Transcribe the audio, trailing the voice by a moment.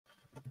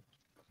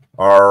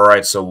All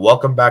right, so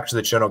welcome back to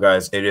the channel,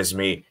 guys. It is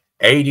me,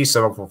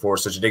 AD744.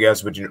 So today,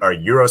 guys, we're doing our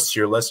Euros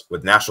tier list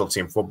with national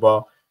team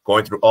football,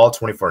 going through all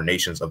 24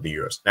 nations of the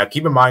Euros. Now,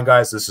 keep in mind,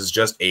 guys, this is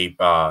just a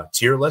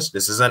tier list.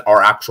 This isn't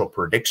our actual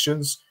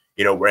predictions.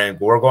 You know,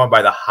 we're going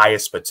by the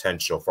highest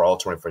potential for all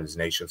 24 of these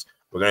nations.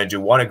 We're going to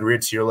do one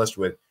agreed tier list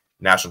with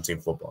national team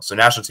football. So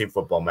national team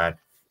football, man,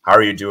 how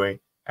are you doing?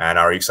 And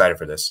are you excited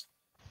for this?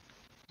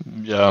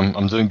 Yeah,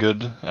 I'm doing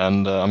good,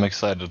 and I'm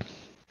excited.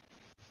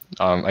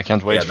 I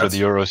can't wait for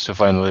the Euros to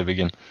finally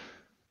begin.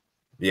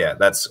 Yeah,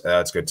 that's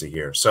good to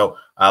hear. So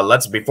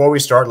before we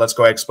start, let's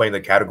go ahead and explain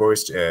the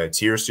categories,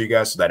 tiers to you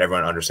guys so that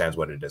everyone understands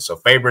what it is. So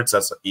favorites,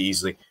 that's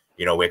easily,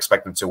 you know, we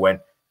expect them to win.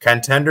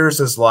 Contenders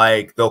is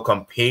like they'll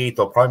compete,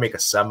 they'll probably make a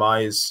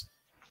semis.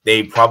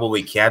 They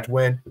probably can't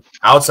win.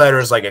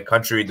 Outsiders like a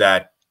country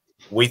that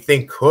we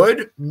think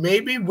could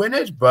maybe win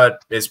it,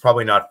 but is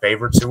probably not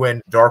favored to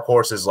win. Dark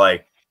horse is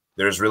like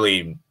there's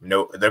really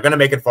no, they're going to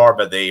make it far,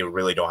 but they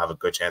really don't have a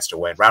good chance to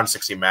win. Round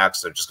 16 max,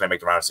 they're just going to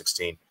make the round of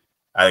 16.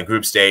 The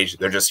group stage,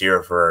 they're just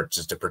here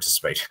just to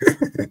participate.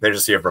 They're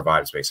just here for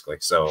vibes, basically.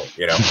 So,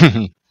 you know.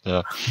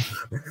 Yeah.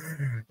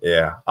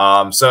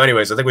 Yeah. So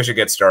anyways, I think we should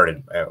get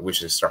started. We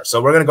should start.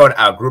 So we're going to go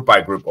in group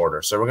by group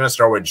order. So we're going to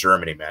start with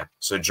Germany, man.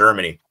 So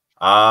Germany.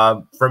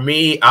 For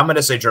me, I'm going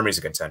to say Germany's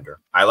a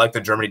contender. I like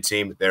the Germany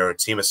team. Their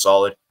team is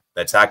solid.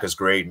 The attack is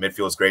great.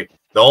 Midfield is great.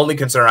 The only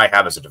concern I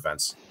have is the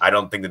defense. I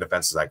don't think the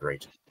defense is that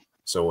great.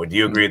 So do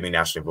you agree with the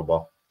national team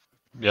football?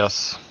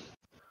 Yes.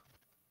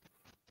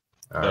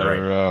 All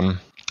right.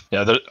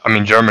 Yeah, I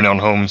mean, Germany on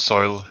home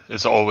soil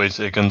is always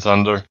a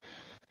contender,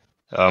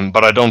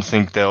 but I don't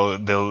think they'll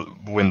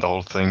win the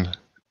whole thing.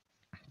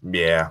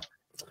 Yeah,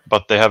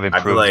 but they have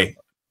improved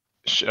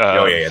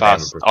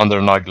fast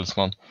under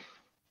Nagelsmann.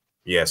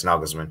 Yes,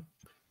 Nagelsmann,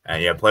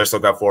 and yeah, players to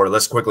look out for.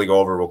 Let's quickly go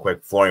over real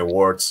quick. Florian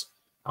Wirtz.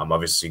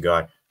 Obviously, you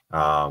got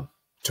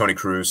Tony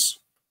Kroos.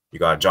 You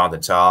got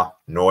Jonathan Tah,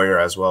 Neuer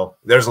as well.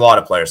 There's a lot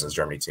of players in this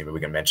Germany team that we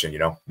can mention. You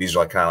know, these are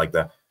like kind of like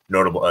the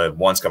notable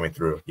ones coming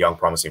through, young,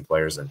 promising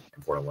players and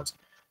important ones.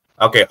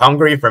 Okay,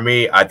 Hungary, for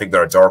me, I think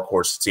they're a dark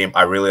horse team.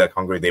 I really like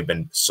Hungary. They've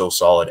been so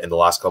solid in the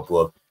last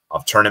couple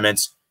of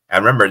tournaments.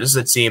 And remember, this is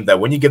a team that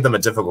when you give them a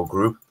difficult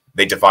group,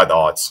 they defy the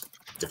odds.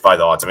 Defy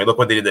the odds. I mean, look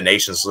what they did in the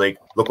Nations League.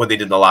 Look what they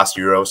did in the last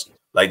Euros.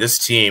 Like,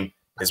 this team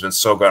has been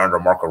so good under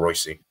Marco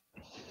Reus.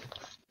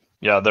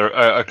 Yeah, they're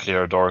a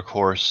clear dark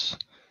horse.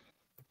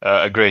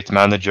 A great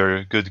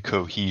manager, good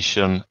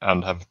cohesion,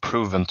 and have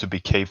proven to be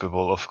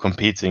capable of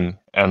competing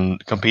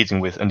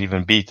with and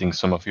even beating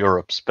some of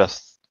Europe's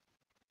best.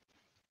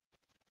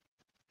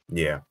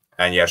 Yeah,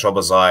 and yeah,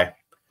 Szoboszlai,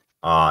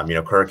 you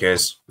know,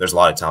 Kirkis. There's a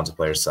lot of talented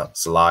players.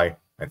 Salai,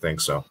 I think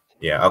so.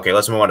 Yeah. Okay,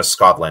 let's move on to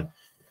Scotland.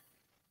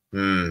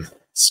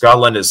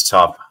 Scotland is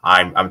tough.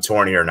 I'm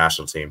torn here,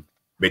 national team,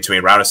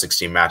 between round of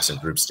 16 max and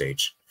group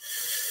stage.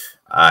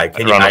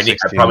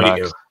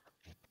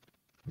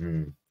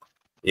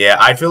 Yeah,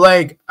 I feel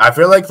like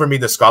for me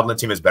the Scotland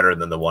team is better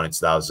than the one in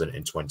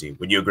 2020.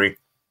 Would you agree?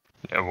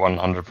 Yeah,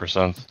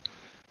 100%.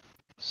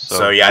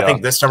 So yeah, I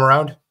think this time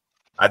around,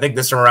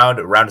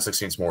 round of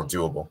 16 is more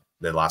doable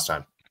than last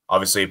time.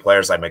 Obviously,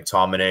 players like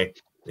McTominay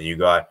that you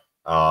got,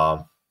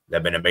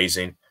 they've been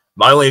amazing.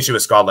 My only issue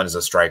with Scotland is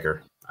the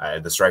striker.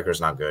 The striker is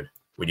not good.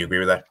 Would you agree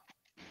with that?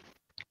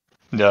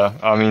 Yeah,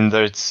 I mean,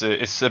 it's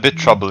a bit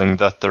troubling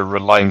that they're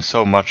relying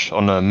so much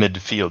on a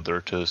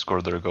midfielder to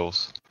score their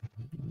goals.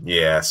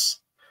 Yes.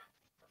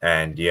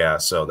 And yeah,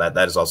 so that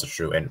is also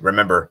true. And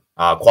remember,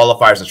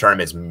 qualifiers and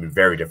tournament is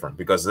very different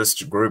because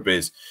this group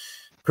is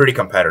pretty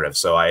competitive.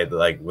 So I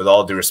like, with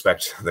all due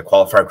respect, the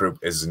qualifier group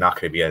is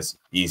not going to be as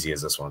easy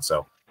as this one.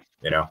 So,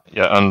 you know.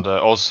 Yeah, and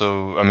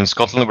also, I mean,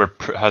 Scotland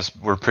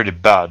were pretty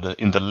bad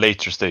in the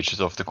later stages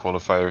of the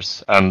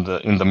qualifiers and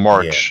in the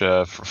March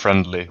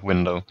friendly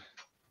window.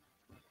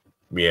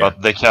 Yeah,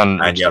 but they can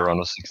reach the round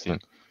of 16.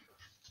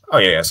 Oh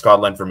yeah,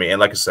 Scotland for me. And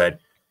like I said,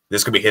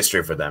 this could be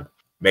history for them.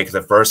 Make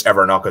the first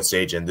ever knockout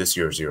stage in this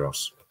year's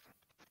Euros.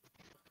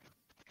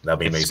 That'd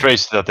be amazing. It's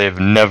crazy that they've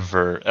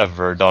never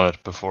ever done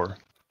it before.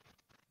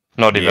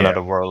 Not even at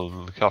a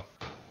World Cup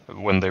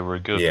when they were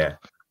good. Yeah.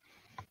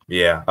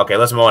 Yeah. Okay,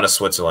 let's move on to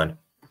Switzerland.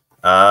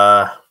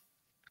 I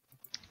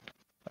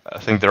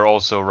think they're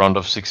also round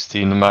of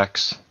 16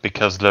 max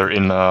because they're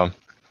in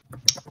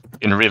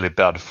really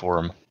bad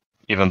form.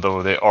 Even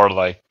though they are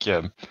like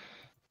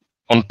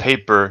on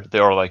paper they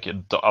are like a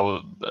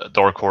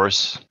dark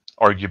horse,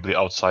 arguably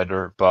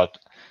outsider, but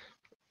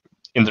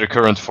in their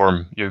current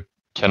form you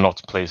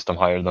cannot place them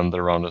higher than the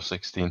round of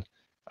 16.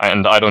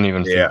 And I don't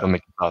even think they'll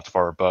make it that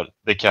far, but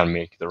they can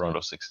make the round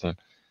of 16.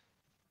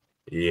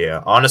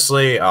 Yeah,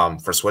 honestly,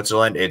 for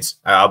Switzerland,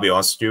 I'll be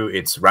honest with you,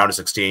 it's round of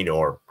 16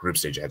 or group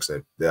stage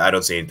exit. I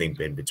don't see anything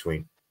in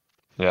between.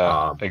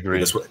 Yeah, I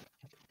agree.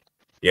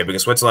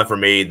 Because Switzerland for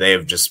me, they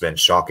have just been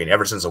shocking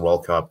ever since the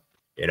World Cup.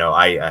 You know,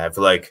 I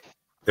feel like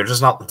they're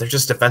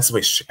just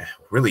defensively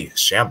really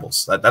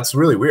shambles. That's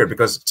really weird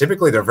because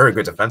typically they're very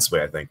good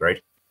defensively, I think,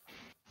 right?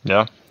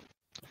 Yeah.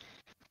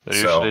 They're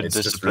usually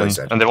disciplined,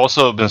 and they've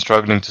also been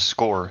struggling to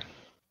score.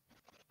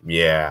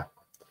 Yeah.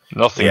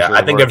 Nothing. Yeah,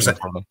 I think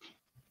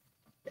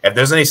if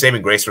there's any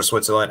saving grace for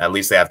Switzerland, at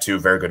least they have two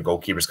very good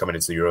goalkeepers coming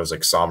into the Euros,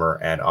 like Sommer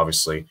and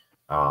obviously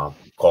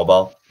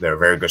Kolbal. They're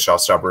very good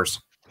shot stoppers.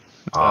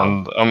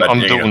 And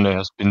Amdone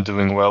has been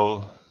doing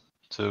well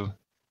too.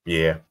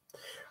 Yeah,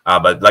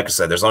 but like I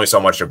said, there's only so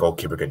much your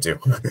goalkeeper can do.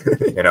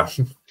 You know.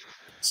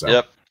 So.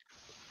 Yep.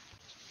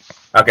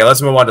 Okay,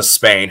 let's move on to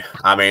Spain.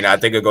 I mean, I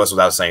think it goes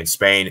without saying,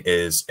 Spain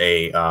is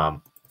a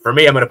for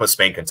me, I'm going to put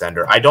Spain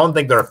contender. I don't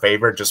think they're a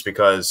favorite just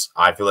because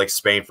I feel like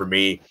Spain, for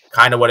me,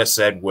 kind of what I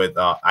said with,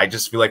 I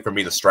just feel like for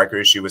me, the striker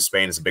issue with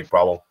Spain is a big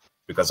problem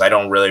because I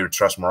don't really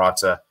trust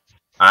Morata.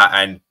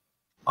 And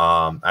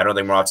I don't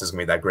think Morata is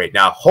going to be that great.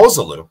 Now,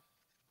 Joselu,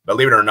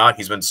 believe it or not,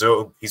 he's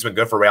been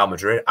good for Real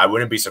Madrid. I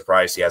wouldn't be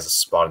surprised he has a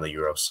spot in the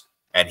Euros.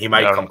 And he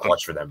might come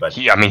clutch for them. But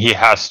he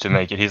has to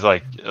make it. He's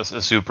like a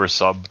super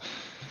sub.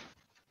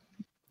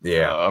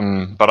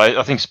 Yeah. But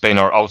I think Spain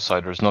are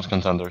outsiders, not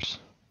contenders.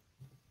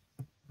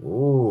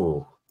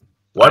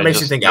 What makes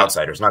you think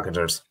outsiders, not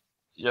contenders?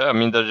 Yeah, I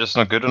mean, they're just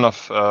not good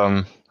enough.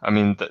 I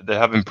mean, they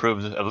have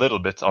improved a little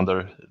bit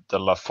under De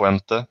La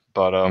Fuente,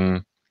 but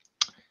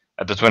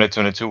at the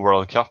 2022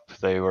 World Cup,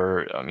 they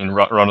were, I mean,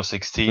 round of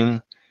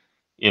 16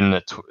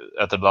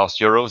 at the last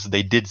Euros.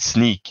 They did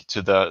sneak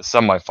to the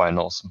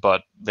semifinals,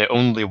 but they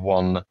only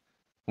won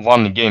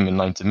one game in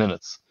 90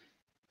 minutes.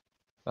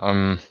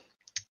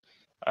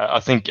 I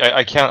think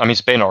I can't. I mean,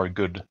 Spain are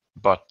good,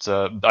 but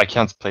I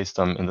can't place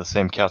them in the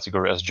same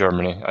category as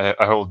Germany.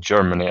 I hold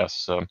Germany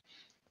as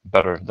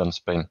better than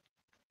Spain.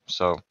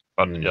 So,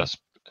 but yes,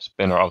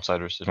 Spain are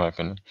outsiders in my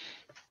opinion.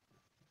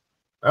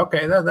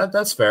 Okay,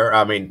 that's fair.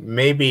 I mean,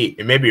 maybe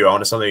you're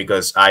onto something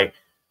because I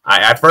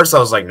at first I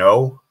was like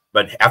no,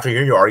 but after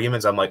hearing your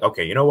arguments, I'm like,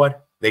 okay, you know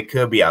what? They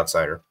could be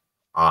outsider.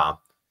 I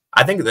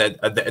think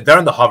that they're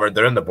in the hover,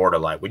 they're in the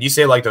borderline. Would you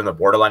say like they're in the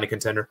borderline of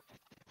contender?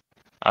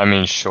 I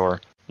mean, sure.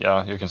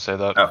 Yeah, you can say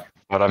that. Oh.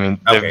 But I mean,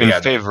 they've been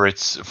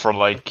favorites for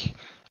like,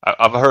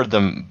 I've heard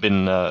them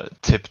been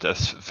tipped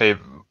as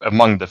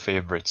among the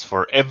favorites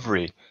for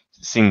every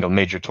single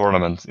major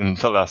tournament in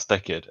the last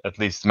decade, at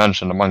least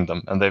mentioned among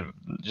them, and they've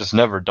just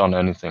never done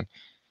anything.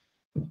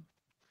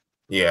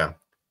 Yeah,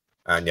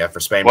 and yeah, for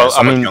Spain. Well,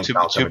 I mean,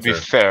 to be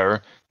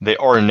fair, they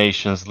are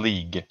Nations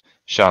League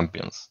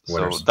champions,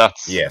 winners. So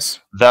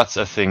that's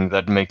a thing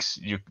that makes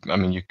you. I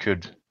mean,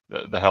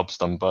 that helps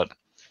them, but.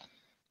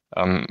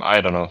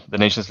 I don't know. The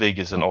Nations League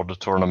is an odd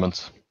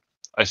tournament.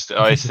 I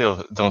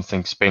still don't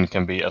think Spain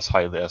can be as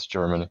highly as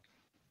Germany.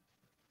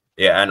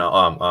 Yeah, and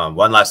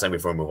one last thing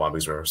before we move on,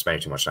 because we're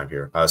spending too much time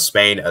here.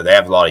 Spain, they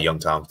have a lot of young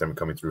talent that are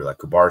coming through, like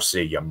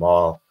Kubarsi,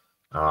 Yamal,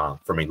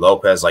 Fermin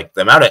Lopez. Like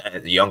the amount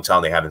of young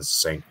talent they have is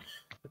insane.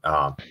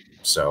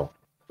 So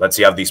let's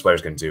see how these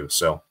players can do.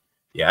 So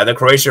yeah, and then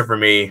Croatia for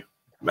me,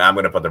 I'm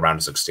going to put the round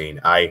of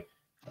 16. I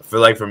feel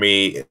like for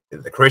me,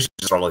 the Croatians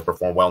just don't really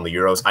perform well in the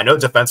Euros. I know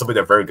defensively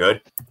they're very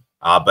good,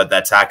 but the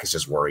attack is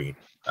just worrying.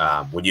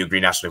 Would you agree,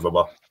 National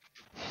Football?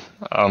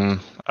 I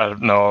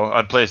don't know.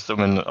 I'd place them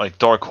in like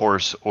dark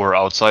horse or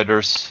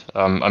outsiders.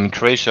 I mean,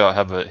 Croatia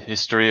have a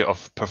history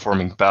of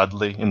performing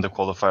badly in the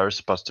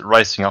qualifiers, but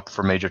rising up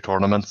for major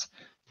tournaments.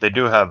 They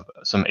do have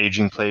some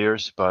aging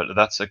players, but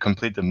that's a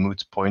completely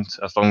moot point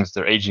as long as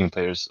their aging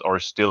players are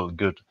still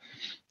good.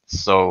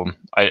 So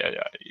I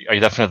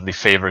definitely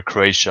favor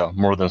Croatia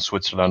more than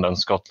Switzerland and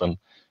Scotland.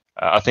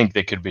 I think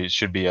they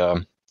should be.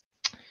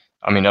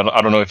 I mean,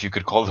 I don't know if you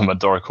could call them a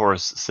dark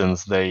horse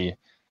since they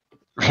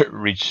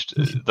reached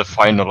the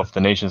final of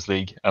the Nations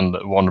League and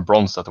won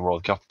bronze at the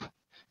World Cup.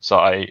 So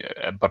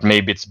but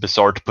maybe it's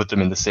bizarre to put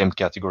them in the same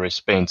category as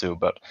Spain too.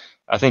 But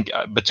I think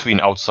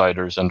between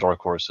outsiders and dark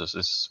horses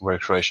is where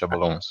Croatia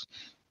belongs.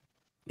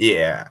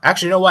 Yeah,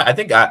 actually, you know what? I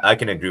think I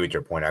can agree with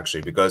your point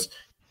actually, because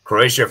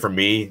Croatia for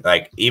me,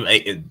 like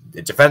even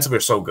defensively,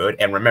 are so good.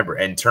 And remember,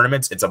 in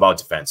tournaments, it's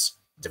about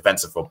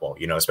defensive football.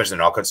 You know, especially in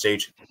the knockout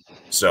stage.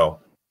 So.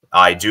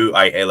 I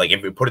like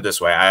if we put it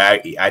this way, I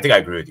think I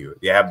agree with you.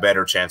 They have a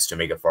better chance to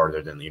make it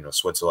farther than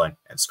Switzerland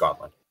and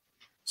Scotland.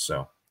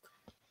 So,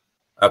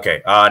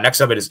 okay.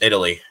 Next up it is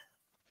Italy.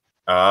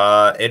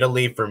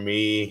 Italy for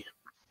me.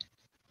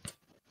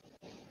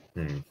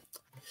 I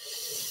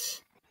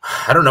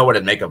don't know what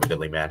to make of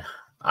Italy, man.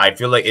 I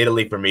feel like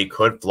Italy for me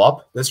could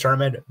flop this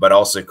tournament, but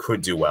also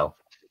could do well.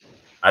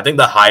 I think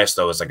the highest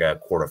though is like a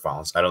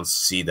quarterfinals. I don't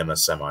see them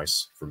as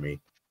semis for me.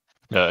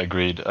 Yeah,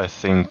 agreed. I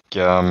think.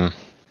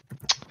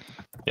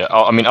 Yeah,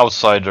 I mean,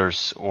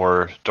 outsiders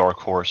or dark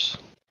horse.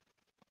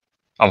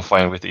 I'm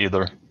fine with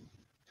either,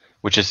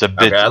 which is a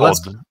bit odd,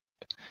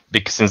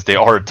 because since they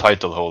are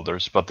title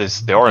holders, but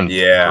they aren't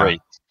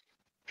great.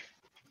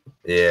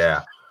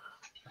 Yeah.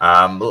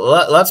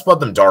 Let's put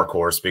them dark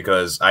horse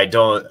because I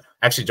don't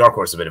actually dark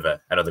horse is a bit of a.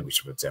 I don't think we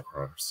should put dark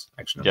horse.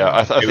 Actually, yeah,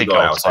 I think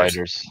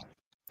outsiders.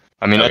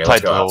 I mean, a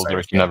title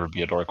holder can never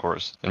be a dark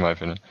horse, in my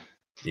opinion.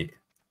 Yeah.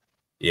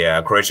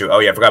 Yeah, Croatia. Oh,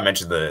 yeah, I forgot to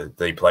mention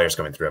the players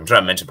coming through. I'm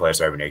trying to mention players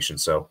for every nation.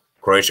 So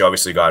Croatia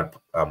obviously got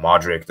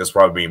Modric. This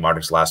will probably be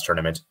Modric's last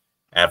tournament.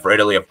 And for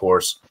Italy, of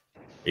course,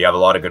 you have a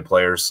lot of good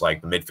players.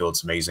 Like the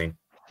midfield's amazing.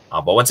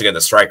 But once again,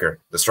 the striker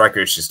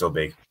issue is still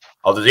big.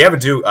 Although they have a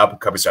do up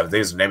couple stuff. I think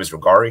his name is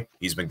Rogari.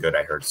 He's been good,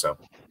 I heard. So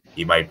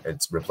he might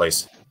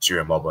replace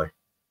Ciro Immobile.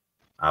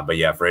 But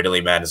yeah, for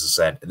Italy, man, as I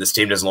said, this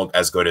team doesn't look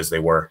as good as they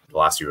were the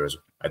last Euros.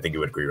 I think you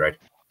would agree, right?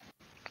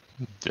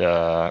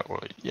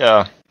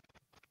 Yeah,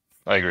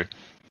 I agree.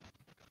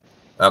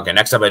 Okay,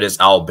 next up it is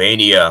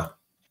Albania.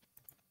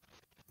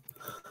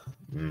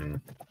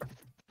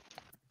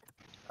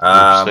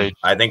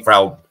 I think for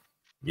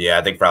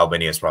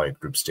Albania it's probably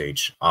group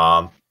stage.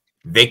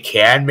 They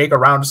can make a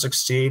round of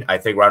 16. I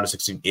think round of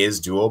 16 is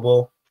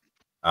doable,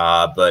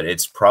 but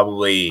it's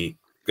probably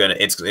gonna.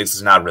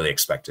 It's not really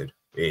expected.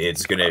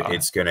 It's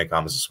gonna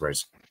come as a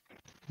surprise.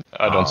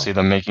 I don't see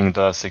them making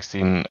the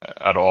 16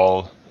 at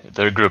all.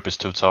 Their group is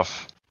too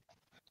tough.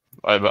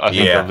 I think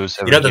they'll lose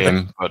every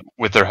game, but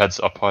with their heads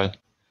up high.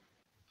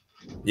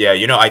 Yeah,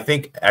 I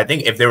think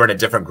if they were in a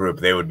different group,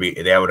 they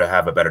would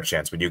have a better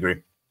chance. Would you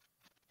agree?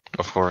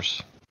 Of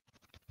course.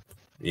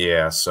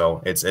 Yeah,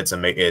 so it's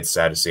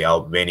sad to see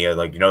Albania.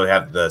 Like, they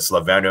have the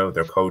Sloveno,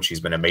 their coach. He's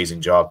been an amazing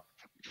job.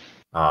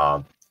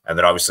 And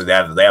then obviously they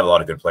have a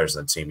lot of good players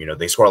on the team.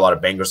 They score a lot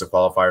of bangers at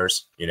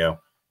qualifiers.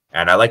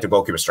 And I like the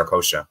goalkeeper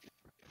Starkosha.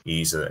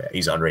 He's an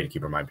underrated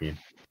keeper in my opinion.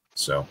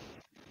 So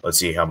let's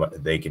see how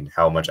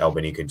much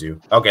Albania can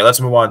do. Okay, let's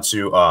move on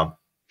to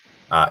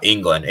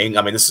England.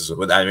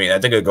 I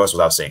think it goes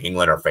without saying,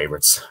 England are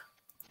favorites.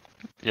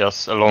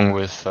 Yes, along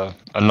with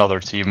another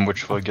team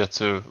which we'll get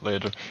to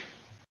later.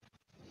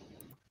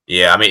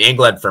 Yeah,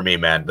 England for me,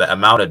 man, the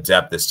amount of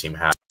depth this team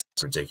has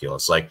is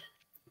ridiculous. Like,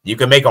 you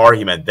can make an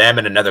argument them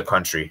and another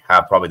country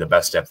have probably the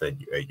best depth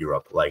in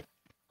Europe. Like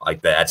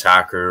the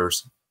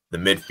attackers, the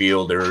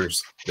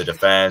midfielders, the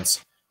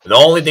defense. The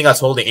only thing that's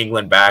holding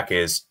England back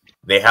is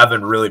they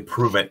haven't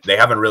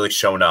really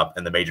shown up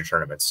in the major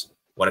tournaments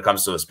when it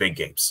comes to those big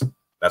games.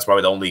 That's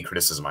probably the only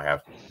criticism I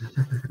have.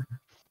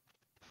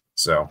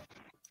 So,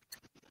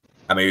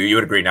 you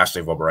would agree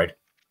national football, right?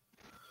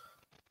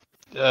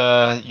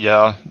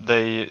 Yeah,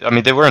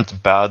 they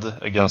weren't bad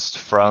against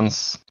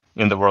France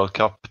in the World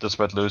Cup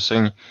despite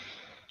losing,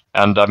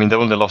 and they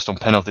only lost on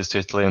penalties to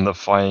Italy in the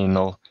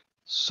final.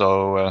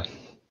 So,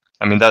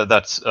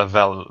 that's a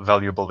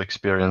valuable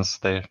experience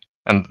there,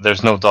 and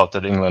there's no doubt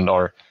that England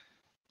are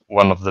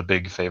one of the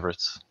big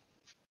favorites.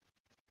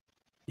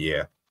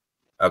 Yeah.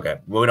 Okay,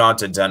 moving on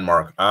to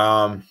Denmark.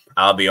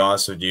 I'll be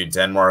honest with you,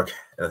 Denmark.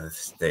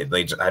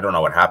 I don't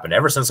know what happened.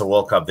 Ever since the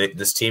World Cup,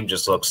 this team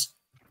just looks.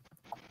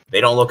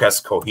 They don't look as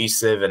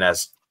cohesive and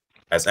as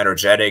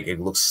energetic. It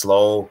looks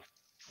slow,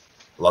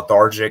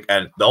 lethargic.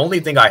 And the only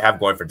thing I have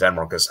going for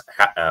Denmark is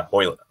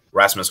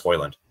Rasmus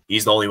Højlund.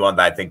 He's the only one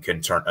that I think can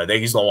turn. I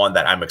think he's the one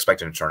that I'm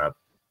expecting to turn up.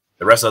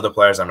 The rest of the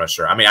players, I'm not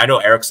sure. I know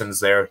Eriksen's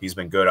there. He's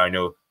been good. I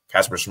know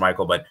Kasper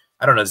Schmeichel, but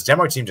I don't know. This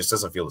Denmark team just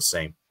doesn't feel the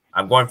same.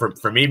 I'm going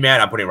for me,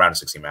 man. I'm putting around a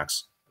 16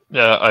 max.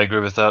 Yeah, I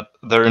agree with that.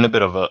 They're in a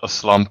bit of a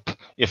slump.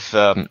 If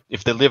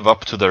they live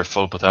up to their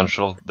full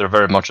potential, they're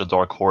very much a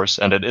dark horse,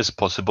 and it is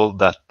possible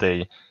that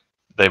they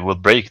will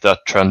break that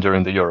trend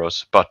during the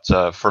Euros. But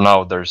for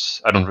now,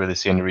 I don't really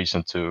see any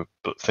reason to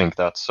think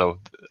that. So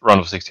round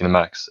of 16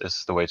 max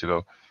is the way to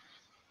go.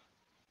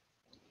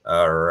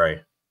 All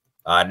right.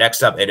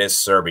 Next up, it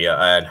is Serbia,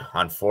 and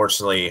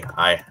unfortunately,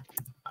 I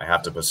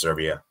have to put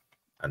Serbia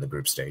on the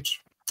group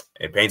stage.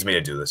 It pains me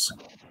to do this.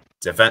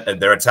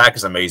 Their attack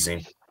is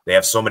amazing. They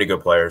have so many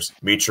good players.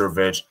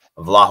 Mitrovic,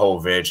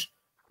 Vlahovic,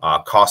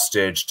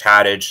 Kostic,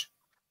 Tadic.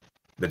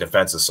 The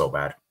defense is so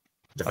bad.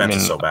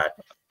 Is so bad.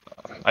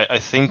 I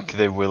think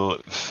they will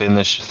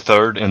finish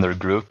third in their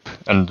group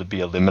and be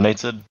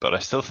eliminated, but I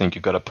still think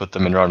you got to put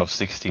them in round of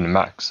 16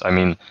 max.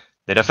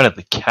 They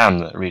definitely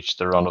can reach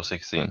the round of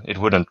 16. It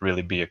wouldn't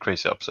really be a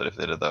crazy upset if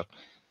they did that.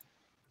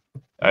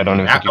 I don't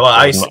even think you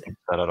could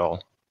that at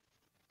all.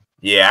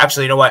 Yeah,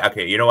 actually, you know what?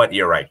 Okay, you know what?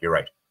 You're right.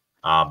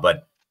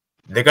 But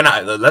they're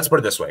gonna. Let's put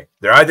it this way: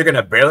 they're either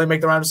gonna barely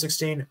make the round of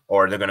 16,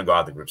 or they're gonna go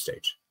out the group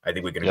stage. I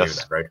think we can agree with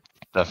that, right?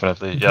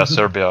 Definitely. Yeah,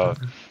 Serbia.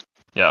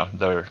 Yeah,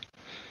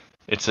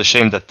 it's a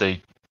shame that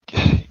they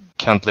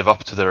can't live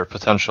up to their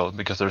potential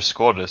because their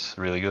squad is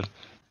really good.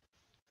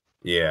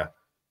 Yeah,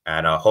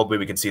 and hopefully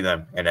we can see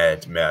them in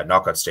a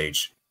knockout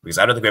stage, because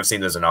I don't think we've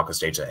seen there's a knockout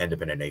stage at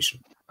independent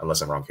nation,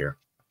 unless I'm wrong here.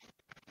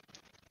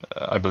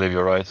 I believe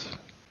you're right.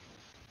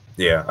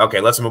 Yeah. Okay,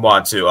 let's move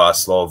on to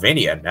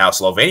Slovenia. Now,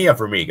 Slovenia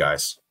for me,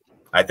 guys,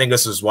 I think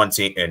this is one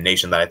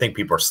nation that I think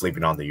people are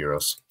sleeping on the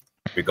Euros,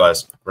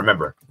 because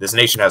remember, this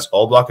nation has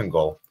Oblak in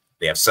goal.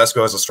 They have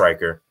Sesko as a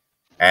striker,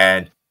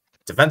 and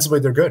defensively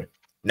they're good.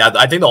 Now,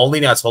 I think the only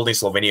thing that's holding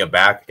Slovenia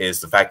back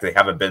is the fact that they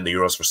haven't been in the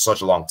Euros for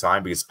such a long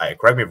time. Because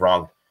correct me if I'm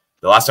wrong,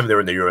 the last time they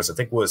were in the Euros, I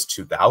think was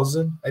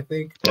 2000. I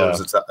think yeah.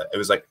 It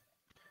was like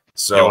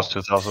so. It was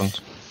 2000.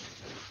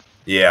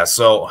 Yeah,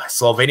 so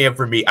Slovenia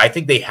for me, I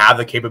think they have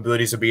the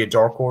capabilities to be a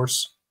dark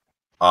horse.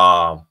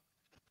 But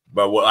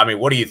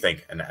what do you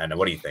think? And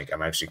what do you think?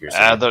 I'm actually curious.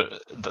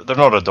 They're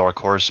not a dark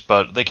horse,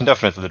 but they can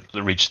definitely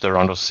reach the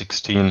round of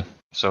 16.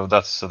 So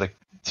that's the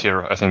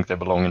tier I think they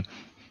belong in.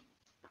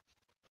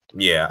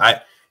 Yeah,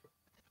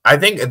 I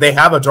think they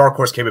have a dark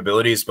horse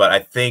capabilities, but I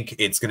think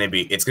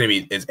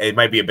it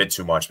might be a bit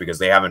too much because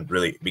they haven't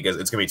really, because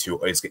it's gonna be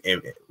too.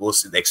 We'll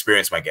see, the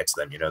experience might get to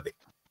them, you know,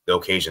 the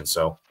occasion.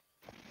 So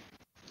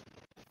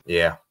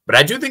yeah, but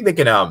I do think they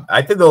can.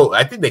 I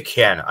think they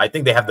can. I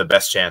think they have the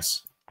best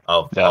chance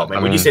of. Yeah,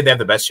 and when you say they have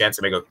the best chance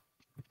to make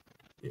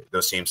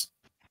those teams,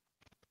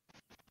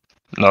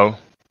 no.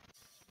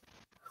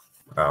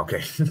 Oh,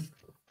 okay.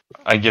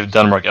 I give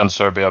Denmark and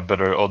Serbia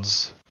better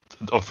odds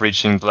of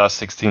reaching the last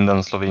 16 than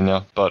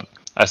Slovenia, but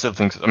I still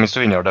think, I mean,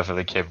 Slovenia are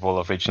definitely capable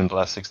of reaching the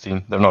last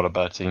 16. They're not a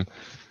bad team.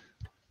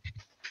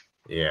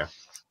 Yeah.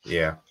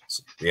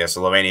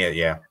 Slovenia,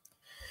 yeah.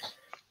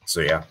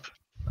 So yeah.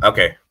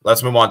 Okay,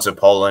 let's move on to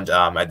Poland.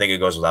 I think it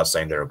goes without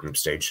saying they're a group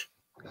stage.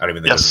 I don't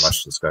even think there's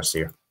much to discuss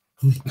here.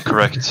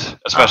 Correct,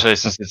 especially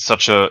since it's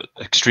such a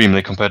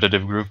extremely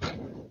competitive group.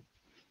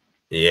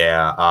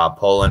 Yeah,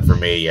 Poland for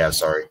me. Yeah,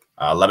 sorry,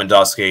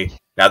 Lewandowski.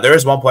 Now there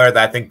is one player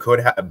that I think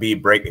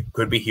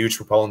could be huge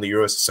for Poland in the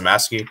Euros.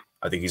 Samaski.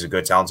 I think he's a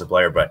good, talented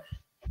player, but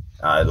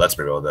let's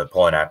be real. The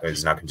Poland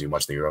is not going to do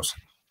much in the Euros.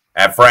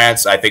 And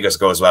France, I think this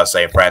goes without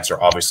saying. France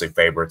are obviously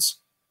favorites.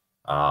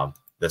 The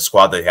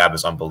squad they have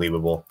is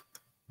unbelievable.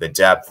 The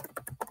depth,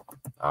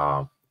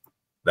 the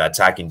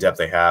attacking depth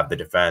they have, the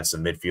defense, the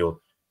midfield.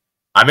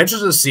 I'm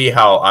interested to see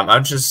how.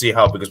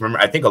 Because remember,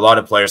 I think a lot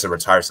of players have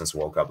retired since the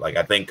World Cup. Like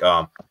I think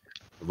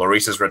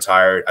Lloris is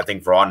retired. I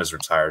think Varane is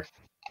retired.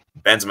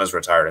 Benzema's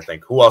retired. I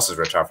think. Who else is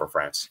retired for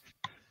France?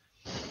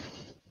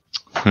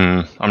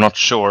 I'm not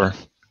sure.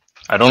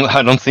 I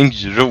don't think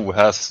Giroud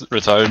has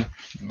retired,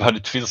 but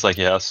it feels like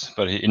he has.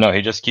 But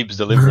he just keeps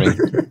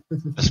delivering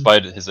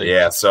despite his age.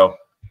 Yeah. So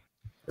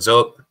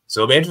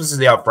it'll be interesting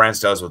to see how France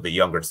does with the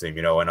younger team.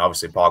 You know, and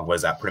obviously Pogba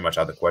is pretty much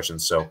out of the question.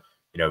 So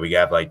you know, we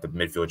have like the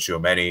midfield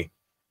Tchouaméni,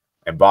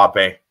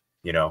 Mbappe,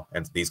 you know,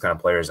 and these kind of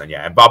players. And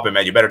yeah, Mbappe,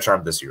 man, you better turn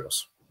up this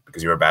Euros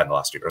because you were bad in the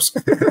last Euros.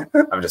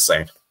 I'm just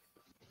saying.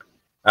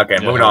 Okay,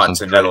 yeah, moving on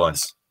to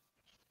Netherlands.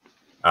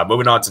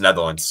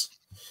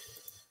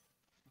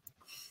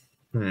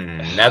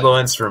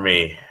 Netherlands for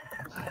me.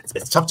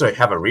 It's tough to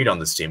have a read on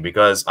this team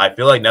because I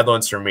feel like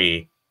Netherlands for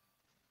me.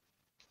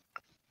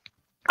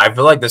 I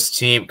feel like this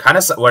team, kind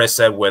of what I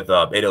said with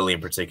Italy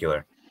in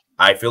particular.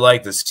 I feel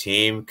like this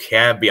team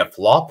can be a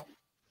flop,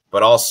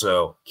 but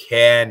also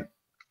can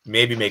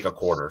maybe make a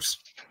quarters.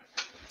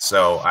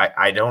 So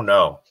I don't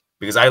know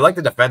because I like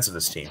the defense of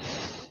this team.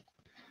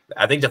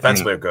 I think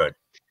defensively are good.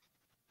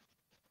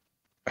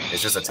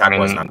 It's just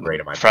attack-wise not great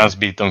in my opinion. France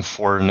beat them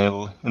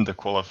 4-0 in the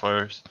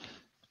qualifiers.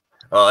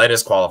 Well, it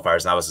is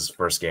qualifiers. And that was his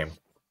first game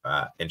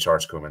in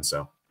charge, Koeman.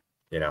 So,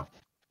 you know,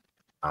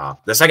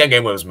 the second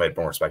game was made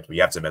more respectable.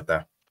 You have to admit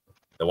that.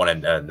 The one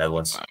in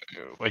Netherlands.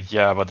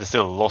 Yeah, but they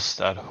still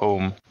lost at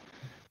home.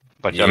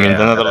 But yeah, I mean,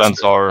 the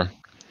Netherlands are.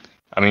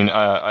 I mean,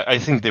 I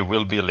think they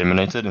will be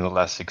eliminated in the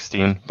last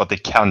 16, but they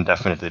can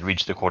definitely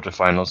reach the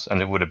quarterfinals,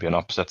 and it would be an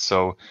upset.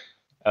 So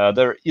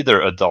they're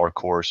either a dark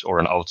horse or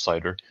an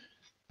outsider.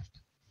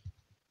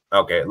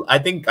 Okay, I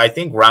think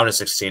round of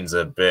 16 is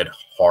a bit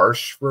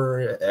harsh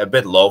a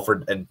bit low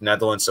for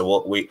Netherlands.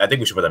 So I think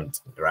we should put them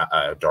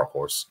dark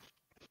horse.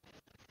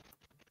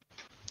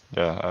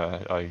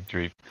 Yeah, I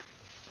agree.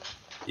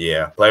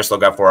 Yeah, players to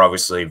look out for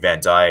obviously Van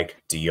Dijk,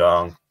 De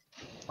Jong,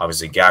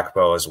 obviously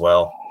Gakpo as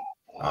well.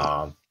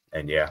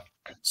 And yeah,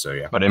 so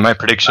yeah. But in my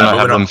prediction, I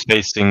have them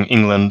facing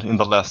England in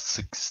the last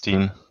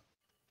 16.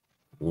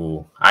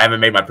 Ooh, I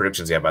haven't made my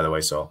predictions yet, by the way,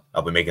 so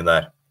I'll be making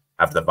that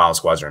after the final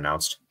squads are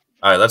announced.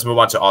 All right, let's move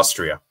on to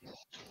Austria.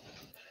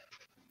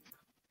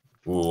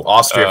 Ooh,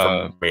 Austria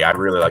for me. I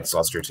really like this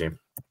Austria team.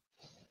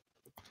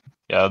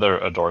 Yeah,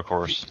 they're a dark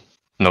horse,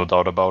 no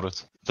doubt about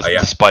it.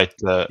 Despite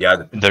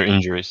their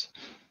injuries.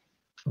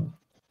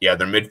 Yeah,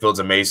 their midfield's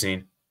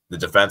amazing. The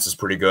defense is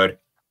pretty good.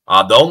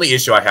 The only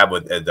issue I have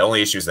with the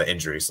only issue is the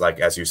injuries,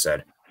 like as you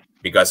said,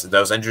 because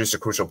those injuries are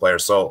crucial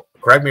players. So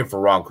correct me if I'm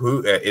wrong.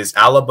 Who is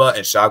Alaba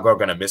and Shagar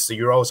going to miss the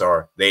Euros,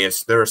 or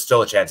there's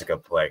still a chance to go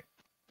play?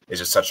 It's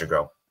just such a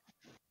go.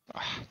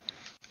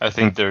 I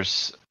think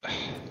it's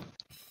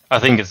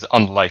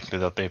unlikely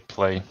that they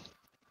play.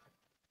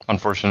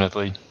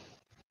 Unfortunately.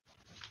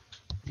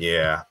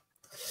 Yeah.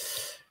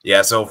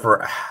 So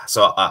for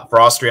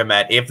Austria,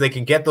 Matt, if they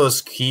can get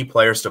those key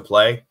players to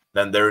play,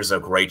 then there's a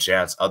great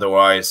chance.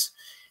 Otherwise,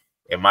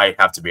 it might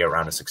have to be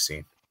around a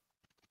 16,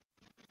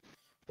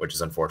 which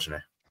is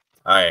unfortunate.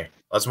 All right,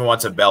 let's move on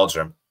to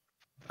Belgium.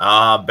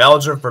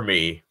 Belgium, for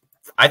me,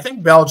 I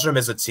think Belgium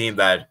is a team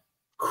that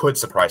could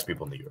surprise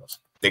people in the Euros.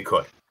 They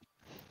could.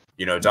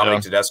 You know,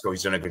 Dominic Tedesco,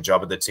 he's doing a good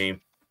job with the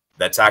team.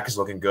 The attack is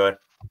looking good.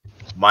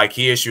 My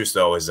key issues,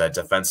 though, is that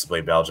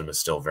defensively, Belgium is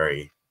still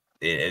very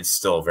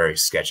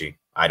sketchy.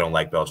 I don't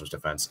like Belgium's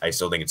defense. I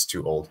still think it's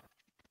too old.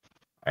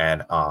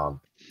 And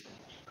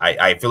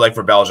I feel like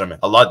for Belgium,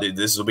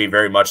 this will be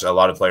very much a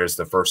lot of players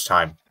the first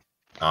time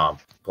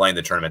playing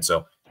the tournament.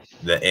 So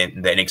the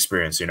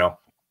inexperience, you know.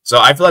 So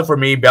I feel like for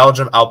me,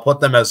 Belgium, I'll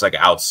put them as like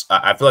outs.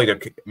 I feel like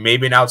they're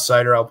maybe an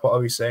outsider. I'll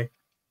probably say.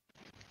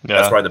 Yeah,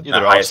 that's probably the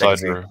highest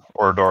outsider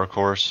or dark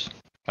horse.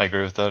 I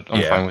agree with that.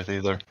 I'm fine with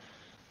either.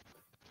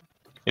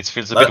 It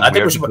feels a bit I think we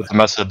weird should to put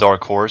them as a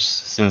dark horse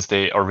since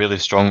they are really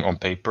strong on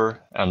paper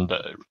and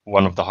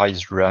one of the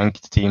highest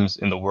ranked teams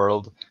in the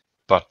world.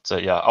 But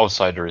yeah,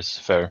 outsider is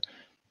fair.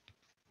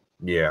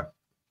 Yeah,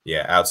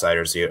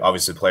 outsiders here.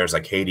 Obviously, players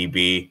like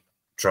KDB,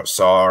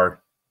 Trossard,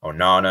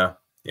 Onana.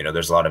 You know,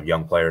 there's a lot of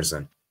young players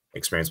and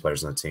experienced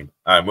players on the team.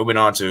 All right, moving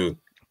on to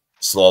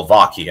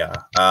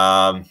Slovakia.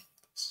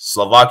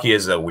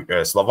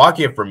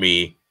 Slovakia for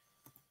me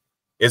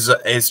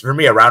is for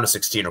me a round of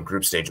 16 or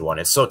group stage one.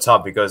 It's so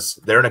tough because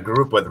they're in a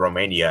group with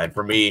Romania, and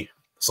for me,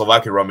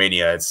 Slovakia,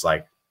 Romania, it's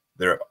like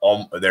they're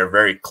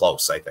very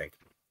close. I think,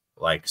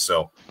 like,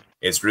 so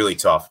it's really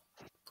tough.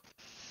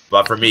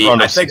 But for me,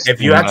 I think if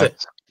you had to,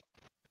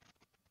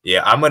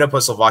 yeah, I'm gonna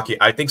put Slovakia.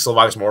 I think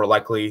Slovakia's more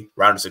likely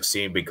round of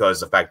 16 because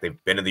the fact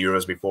they've been in the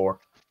Euros before,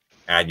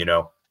 and you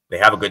know they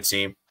have a good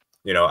team.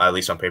 You know, at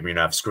least on paper, you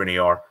have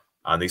Skriniar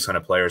on these kind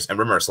of players. And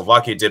remember,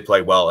 Slovakia did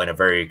play well in a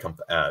very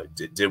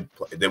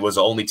there was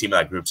the only team in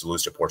that group to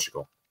lose to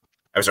Portugal.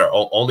 I'm sorry,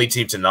 only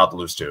team to not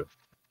lose to,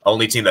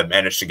 only team that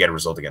managed to get a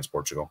result against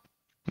Portugal.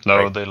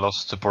 No, right? They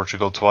lost to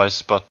Portugal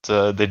twice, but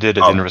they did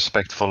it in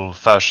respectful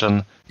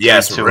fashion.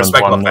 Yes,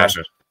 respectful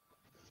fashion.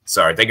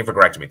 Sorry, thank you for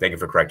correcting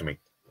me.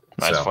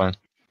 Nice, so, fine.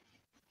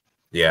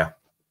 Yeah,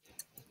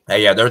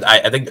 yeah.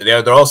 I think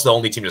they're also the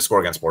only team to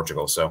score against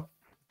Portugal. So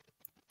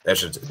that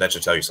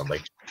should tell you something.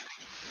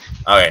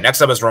 Okay,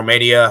 next up is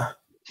Romania.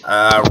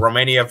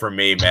 Romania for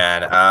me,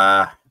 man.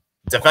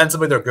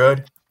 Defensively, they're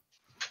good.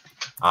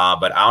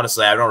 But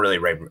honestly, I don't really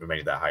rate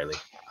Romania that highly.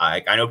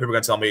 I know people are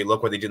gonna tell me,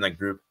 look what they did in that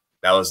group.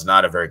 That was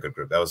not a very good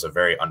group. That was a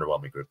very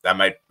underwhelming group. That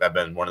might have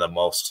been one of the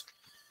most.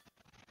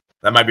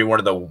 That might be one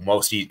of the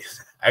most.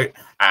 I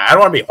don't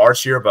want to be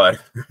harsh here, but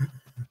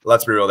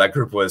let's be real. That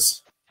group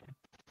was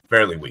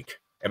fairly weak.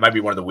 It might be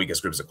one of the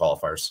weakest groups of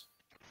qualifiers.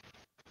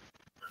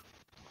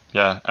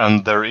 Yeah,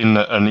 and they're in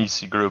an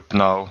easy group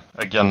now,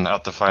 again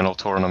at the final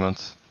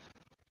tournament.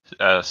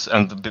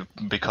 And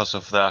because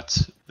of that,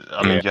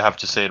 I mean, you have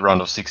to say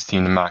round of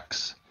 16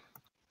 max.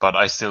 But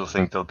I still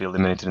think they'll be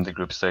eliminated in the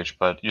group stage.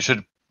 But you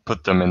should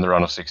put them in the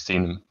round of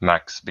 16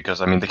 max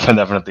because, I mean, they can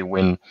definitely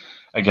win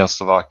against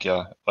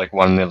Slovakia, like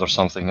 1-0 or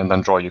something, and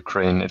then draw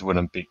Ukraine. It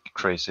wouldn't be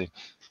crazy.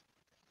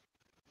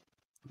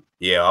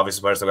 Yeah, obviously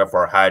players to look out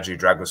for Hadji,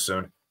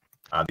 Dragosun.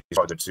 These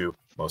are the two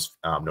most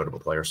notable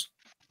players.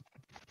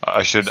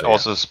 I should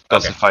also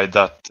specify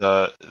that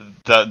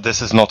that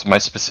this is not my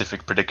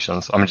specific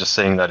predictions. I'm just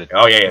saying that it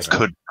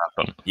could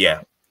happen.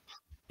 Yeah.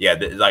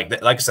 Like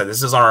I said,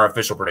 this is on our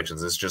official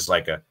predictions. It's just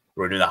like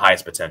we're doing the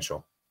highest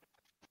potential.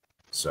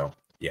 So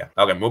yeah.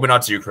 Okay, moving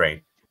on to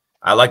Ukraine.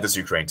 I like this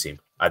Ukraine team.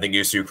 I think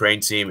this Ukraine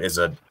team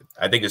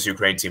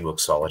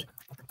looks solid.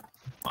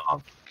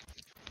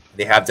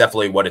 They have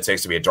definitely what it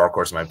takes to be a dark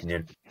horse, in my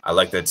opinion. I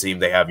like that team.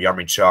 They have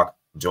Yaremchuk,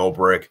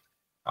 Dobrik,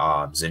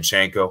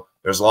 Zinchenko.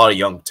 There's a lot of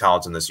young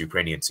talent in this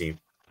Ukrainian team.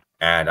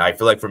 And I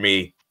feel like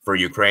for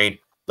Ukraine,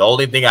 the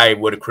only thing I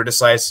would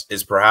criticize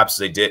is perhaps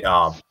they did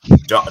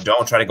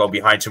don't try to go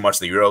behind too much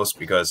the Euros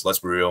because let's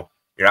be real,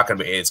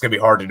 it's gonna be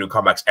hard to do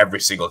comebacks every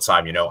single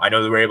time, you know. I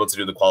know they were able to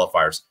do the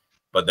qualifiers,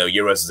 but the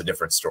Euros is a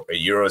different story.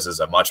 Euros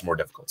is a much more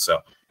difficult. So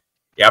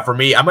yeah, for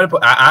me, I'm gonna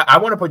put I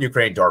want to put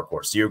Ukraine dark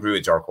horse. Do you agree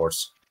with dark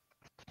horse?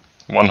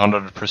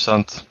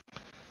 100%.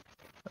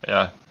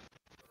 Yeah.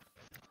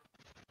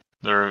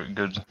 They're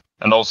good.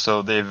 And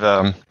also,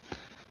 they've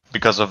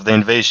because of the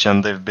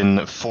invasion, they've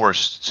been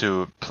forced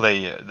to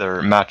play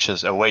their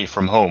matches away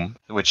from home,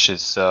 which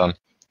is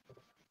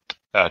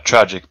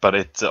tragic. But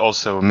it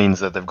also means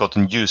that they've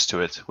gotten used to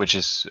it, which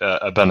is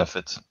a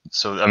benefit.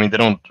 So, I mean, they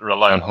don't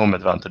rely on home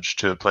advantage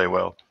to play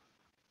well.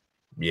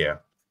 Yeah.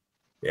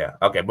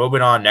 Okay,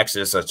 moving on. Next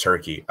is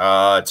Turkey.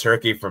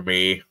 Turkey for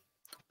me.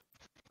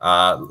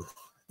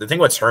 The thing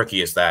with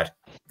Turkey is that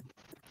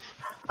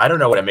I don't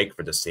know what to make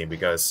for this team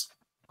because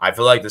I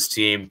feel like this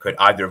team could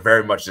either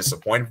very much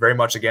disappoint very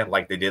much again,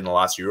 like they did in the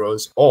last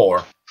Euros,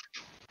 or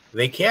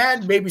they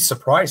can maybe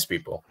surprise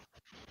people.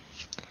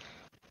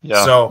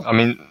 Yeah, so I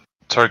mean,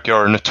 Turkey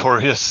are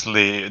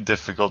notoriously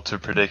difficult to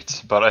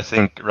predict, but I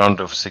think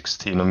round of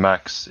 16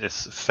 max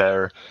is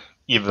fair,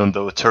 even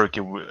though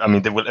Turkey, I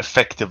mean, they will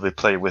effectively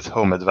play with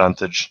home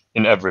advantage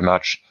in every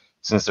match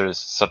since there is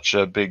such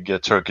a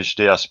big Turkish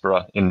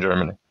diaspora in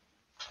Germany.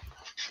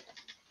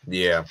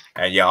 Yeah,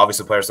 and yeah,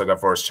 obviously players to look out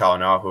for is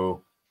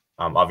Çalhanoğlu.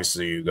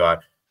 Obviously, you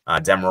got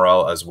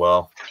Demirel as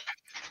well.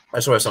 I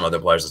just have some other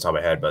players at the top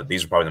of my head, but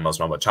these are probably the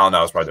most known. But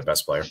Çalhanoğlu is probably the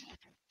best player.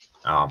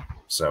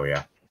 So,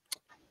 yeah.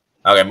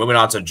 Okay, moving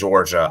on to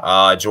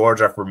Georgia.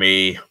 Georgia, for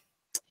me,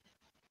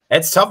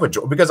 it's tough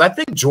with because I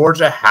think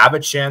Georgia have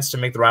a chance to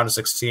make the round of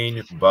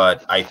 16,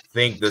 but I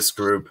think this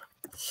group,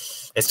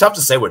 it's tough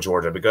to say with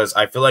Georgia because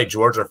I feel like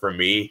Georgia, for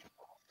me,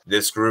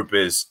 this group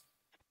is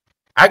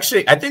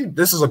actually, I think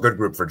this is a good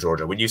group for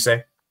Georgia. Would you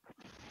say?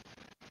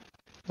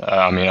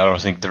 I mean, I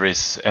don't think there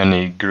is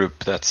any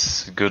group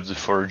that's good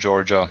for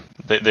Georgia.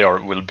 They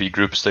will be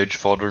group stage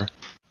fodder.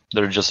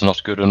 They're just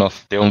not good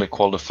enough. They only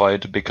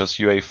qualified because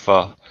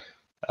UEFA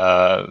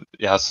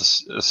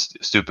has a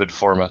stupid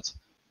format.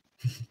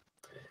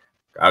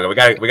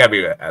 Okay, we gotta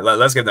be.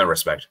 Let's give them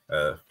respect.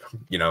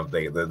 You know,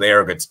 they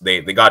are good.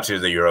 They got to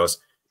the Euros.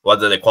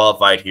 Whether they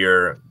qualified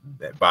here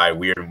by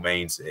weird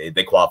means,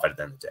 they qualified at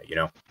the end of the day. You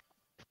know.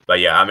 But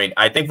yeah, I mean,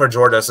 I think for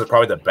Georgia, this is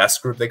probably the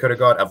best group they could have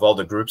got of all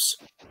the groups.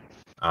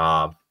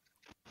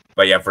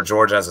 But yeah, for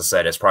Georgia, as I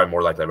said, it's probably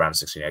more like the round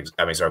 16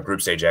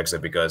 group stage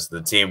exit, because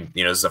the team,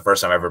 you know, this is the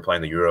first time ever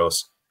playing the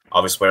Euros.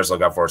 Obviously, players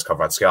look out for is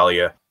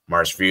Kvaratskhelia,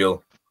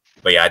 Marshville.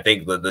 But yeah, I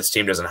think this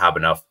team doesn't have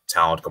enough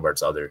talent compared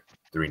to other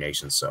three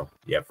nations. So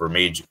yeah, for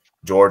me,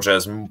 Georgia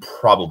is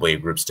probably a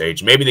group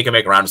stage. Maybe they can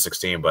make a round of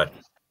 16, but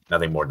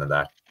nothing more than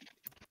that.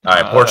 All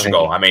right,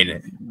 Portugal. I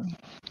mean,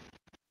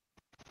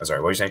 I'm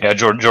sorry, what are you saying? Yeah,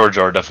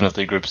 Georgia are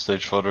definitely group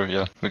stage fodder.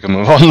 Yeah, we can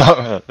move on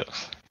now.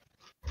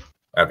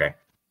 Okay,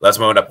 let's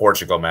move on to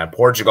Portugal, man.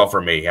 Portugal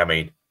for me, I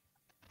mean,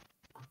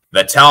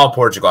 the talent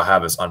Portugal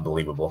have is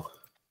unbelievable.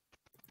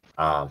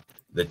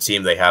 The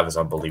team they have is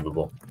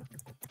unbelievable.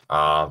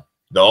 The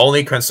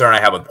only concern I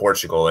have with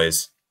Portugal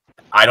is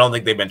I don't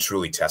think they've been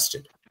truly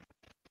tested.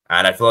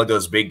 And I feel like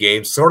those big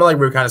games, sort of like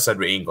we kind of said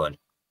with England,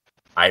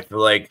 I feel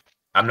like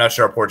I'm not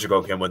sure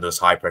Portugal can win those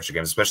high-pressure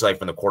games, especially like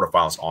from the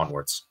quarterfinals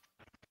onwards.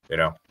 You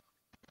know?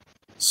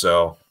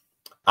 So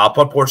I'll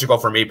put Portugal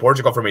for me.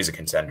 Portugal for me is a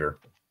contender.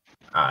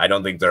 I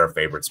don't think they're a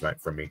favorites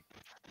for me.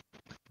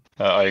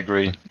 I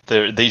agree.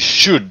 They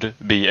should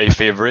be a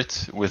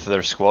favorite with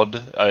their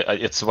squad.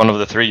 It's one of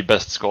the three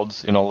best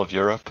squads in all of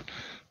Europe.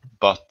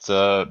 But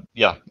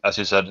yeah, as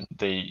you said,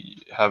 they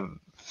have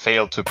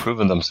failed to prove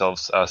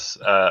themselves as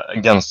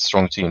against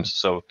strong teams.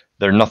 So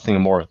they're nothing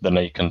more than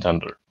a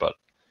contender. But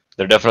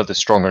they're definitely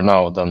stronger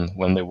now than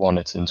when they won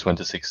it in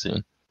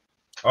 2016.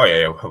 Oh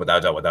yeah, without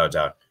a doubt, without a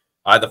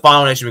doubt. The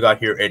final nation we got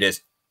here, it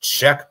is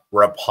Czech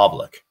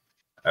Republic.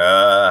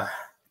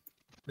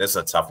 This is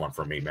a tough one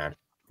for me, man.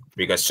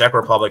 Because Czech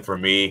Republic for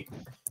me,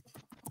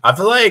 I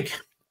feel like,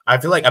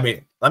 I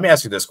mean, let me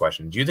ask you this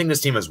question. Do you think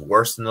this team is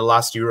worse than the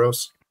last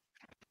Euros?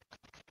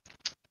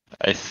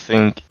 I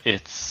think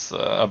it's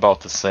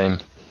about the same.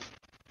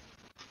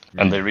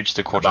 And they reached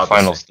the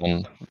quarterfinals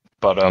then.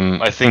 But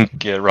I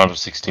think round of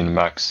 16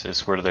 max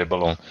is where they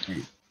belong.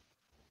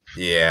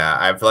 Yeah,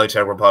 I feel like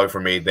Czech Republic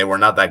for me, they were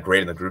not that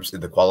great in the groups,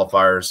 in the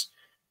qualifiers.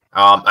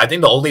 I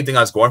think the only thing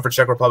I was going for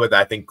Czech Republic that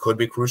I think could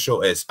be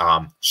crucial is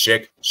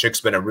Schick.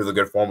 Schick's been in really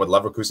good form with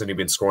Leverkusen. He's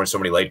been scoring so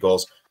many late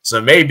goals. So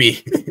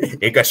maybe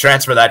he could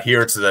transfer that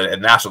here to the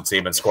national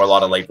team and score a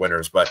lot of late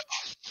winners. But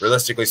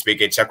realistically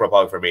speaking, Czech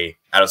Republic for me,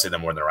 I don't see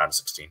them more than round of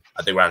 16.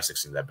 I think round of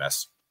 16 is at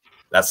best.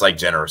 That's like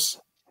generous,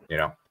 you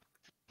know.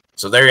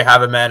 So there you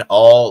have it, man.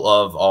 All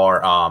of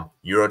our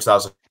Euro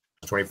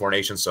 2024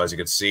 nations. So as you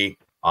can see,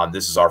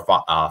 this is our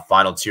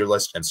final tier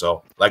list. And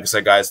so, like I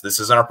said, guys, this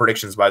isn't our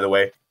predictions, by the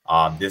way.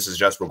 This is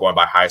just, we're going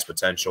by highest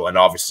potential. And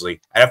obviously,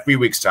 in a few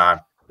weeks' time,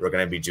 we're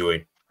going to be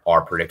doing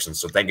our predictions.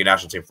 So thank you,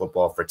 National Team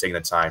Football, for taking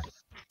the time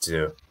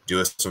to do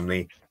this with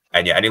me.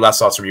 And yeah, any last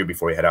thoughts from you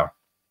before we head out?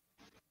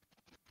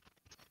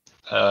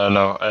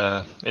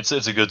 No, it's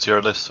a good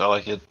tier list. I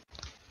like it.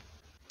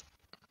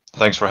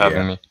 Thanks for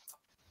having me.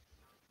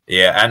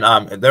 Yeah,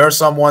 and there are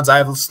some ones I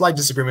have slight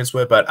disagreements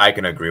with, but I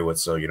can agree with.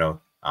 So, you know,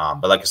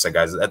 but like I said,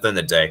 guys, at the end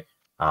of the day,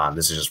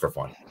 this is just for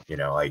fun, you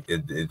know, like,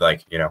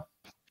 like, you know,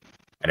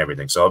 and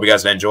everything. So I hope you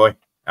guys enjoy.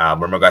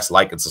 Remember, guys, to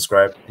like and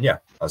subscribe. And yeah,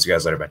 I'll see you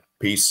guys later, man.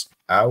 Peace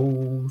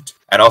out.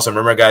 And also,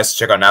 remember, guys,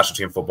 check out National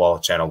Team Football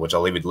channel, which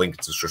I'll leave a link in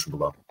the description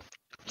below.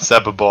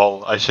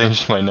 Sebaball. I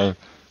changed my name,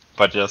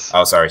 but yes.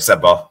 Oh, sorry,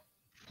 Sebball.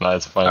 No,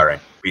 it's fine. All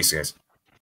right. Peace, guys.